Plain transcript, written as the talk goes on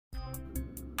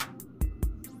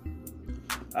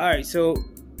Alright, so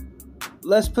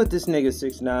let's put this nigga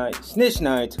 6ix9ine,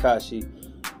 Snitch9 Tekashi,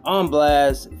 on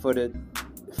blast for the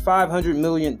 500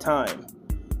 millionth time.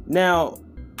 Now,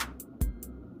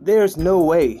 there's no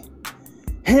way,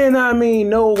 and I mean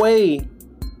no way,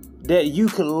 that you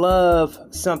could love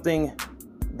something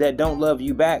that don't love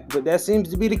you back. But that seems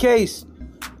to be the case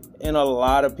in a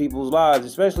lot of people's lives,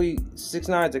 especially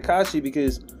 6ix9ine Tekashi,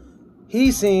 because he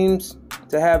seems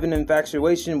to have an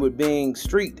infatuation with being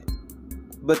street,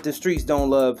 but the streets don't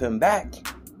love him back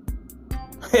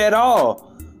at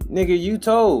all. Nigga, you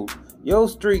told your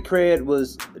street cred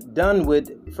was done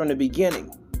with from the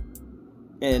beginning,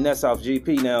 and that's off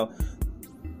GP. Now,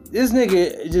 this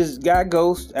nigga just got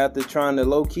ghost after trying to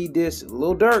low-key diss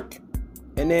Lil Durk,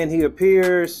 and then he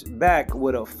appears back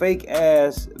with a fake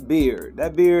ass beard.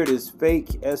 That beard is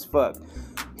fake as fuck.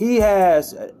 He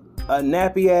has a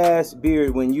nappy ass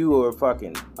beard when you are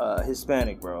fucking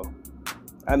Hispanic, bro.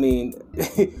 I mean,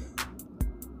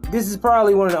 this is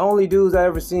probably one of the only dudes I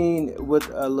ever seen with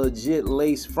a legit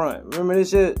lace front. Remember this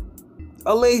shit?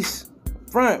 A lace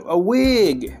front, a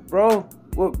wig, bro.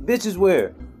 What bitches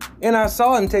wear. And I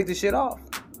saw him take the shit off.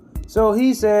 So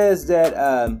he says that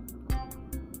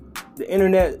the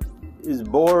internet is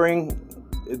boring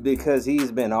because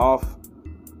he's been off,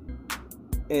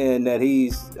 and that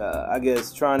he's, I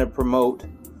guess, trying to promote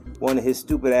one of his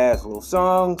stupid ass little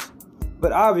songs.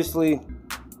 But obviously,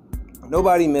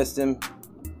 nobody missed him.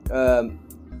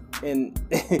 And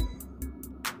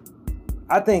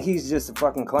I think he's just a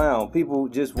fucking clown. People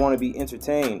just want to be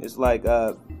entertained. It's like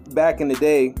back in the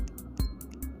day,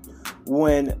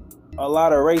 when a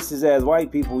lot of racist ass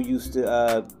white people used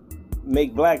to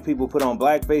make black people put on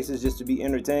black faces just to be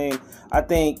entertained. I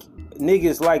think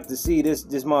niggas like to see this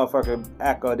motherfucker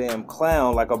act a damn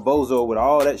clown like a bozo with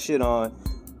all that shit on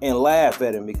and laugh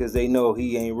at him because they know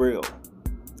he ain't real.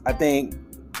 I think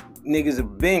niggas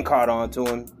have been caught on to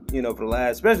him, you know, for the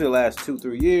last, especially the last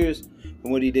 2-3 years,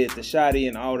 from what he did to Shotty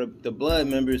and all the blood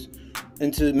members,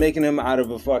 into making him out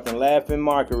of a fucking laughing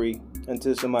mockery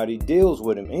until somebody deals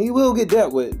with him. And he will get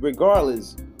dealt with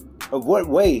regardless of what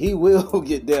way. He will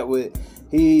get dealt with.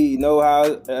 He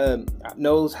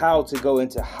knows how to go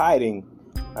into hiding.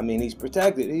 I mean, he's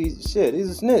protected. He's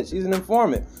a snitch. He's an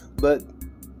informant. But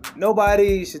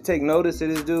nobody should take notice of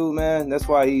this dude, man. That's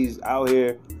why he's out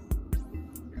here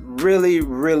really,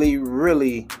 really,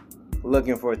 really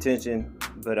looking for attention.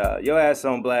 But your ass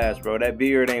on blast, bro. That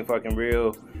beard ain't fucking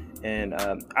real. And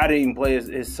I didn't even play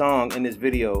his song in this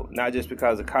video, not just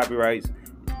because of copyrights.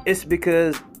 It's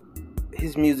because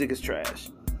his music is trash.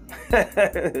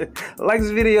 Like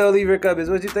this video, leave your comments.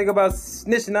 What you think about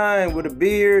Snitch9 with a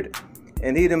beard,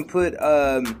 and he done put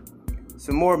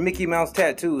some more Mickey Mouse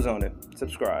tattoos on it?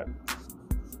 Subscribe.